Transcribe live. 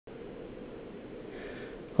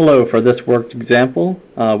Hello, for this worked example,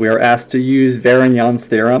 we are asked to use Varignon's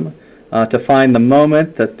theorem to find the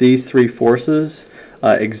moment that these three forces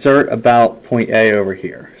exert about point A over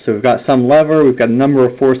here. So we've got some lever, we've got a number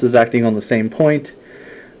of forces acting on the same point,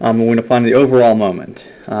 and we're going to find the overall moment.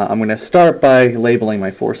 I'm going to start by labeling my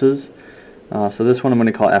forces. So this one I'm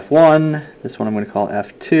going to call F1, this one I'm going to call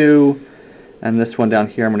F2, and this one down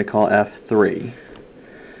here I'm going to call F3.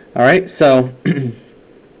 Alright, so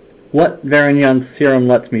what Varignon's theorem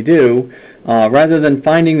lets me do, rather than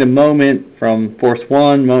finding the moment from force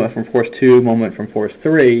 1, moment from force 2, moment from force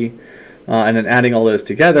 3, and then adding all those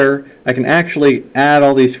together, I can actually add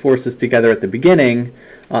all these forces together at the beginning,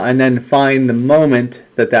 and then find the moment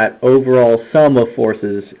that that overall sum of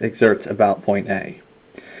forces exerts about point A.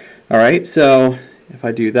 Alright, so if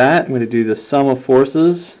I do that, I'm going to do the sum of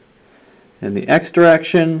forces in the x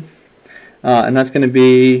direction, and that's going to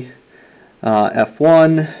be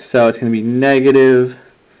F1, so it's going to be negative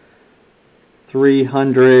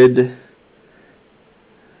 300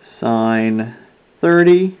 sine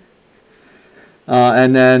 30,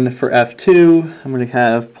 and then for F2, I'm going to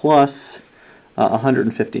have plus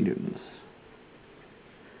 150 newtons.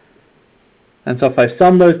 And so if I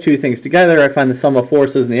sum those two things together, I find the sum of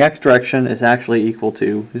forces in the x direction is actually equal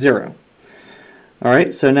to 0.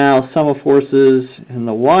 Alright, so now sum of forces in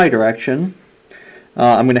the y direction,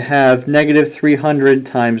 I'm going to have negative 300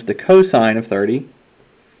 times the cosine of 30.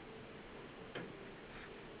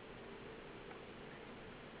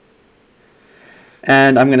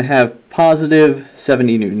 And I'm going to have positive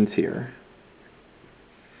 70 newtons here.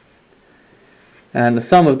 And the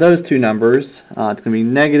sum of those two numbers, it's going to be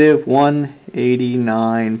negative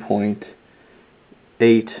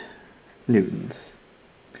 189.8 newtons.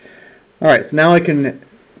 Alright, so now I can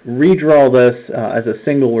redraw this as a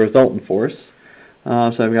single resultant force.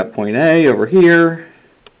 So I've got point A over here,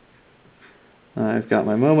 I've got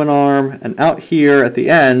my moment arm, and out here at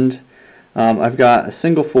the end, I've got a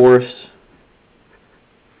single force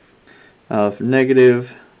of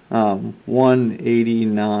negative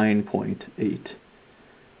 189.8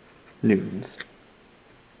 newtons.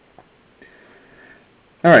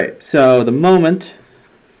 Alright, so the moment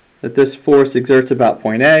that this force exerts about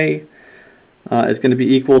point A is going to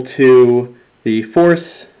be equal to the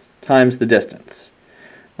force times the distance.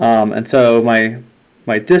 And so my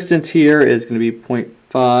distance here is going to be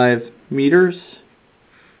 0.5 meters.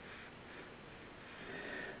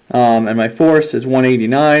 And my force is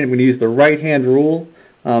 189. I'm going to use the right-hand rule.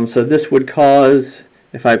 So this would cause,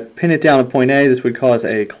 if I pin it down at point A, this would cause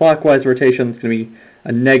a clockwise rotation. It's going to be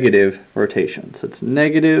a negative rotation. So it's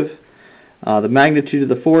negative. The magnitude of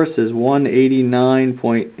the force is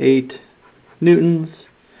 189.8 newtons.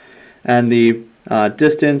 And the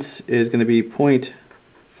distance is going to be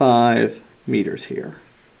 0.5 meters here.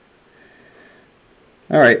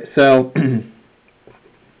 Alright, so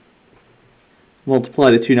multiply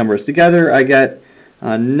the two numbers together, I get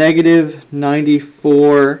negative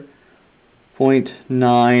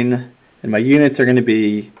 94.9, and my units are going to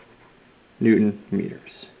be Newton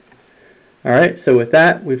meters. Alright, so with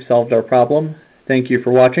that, we've solved our problem. Thank you for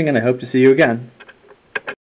watching, and I hope to see you again.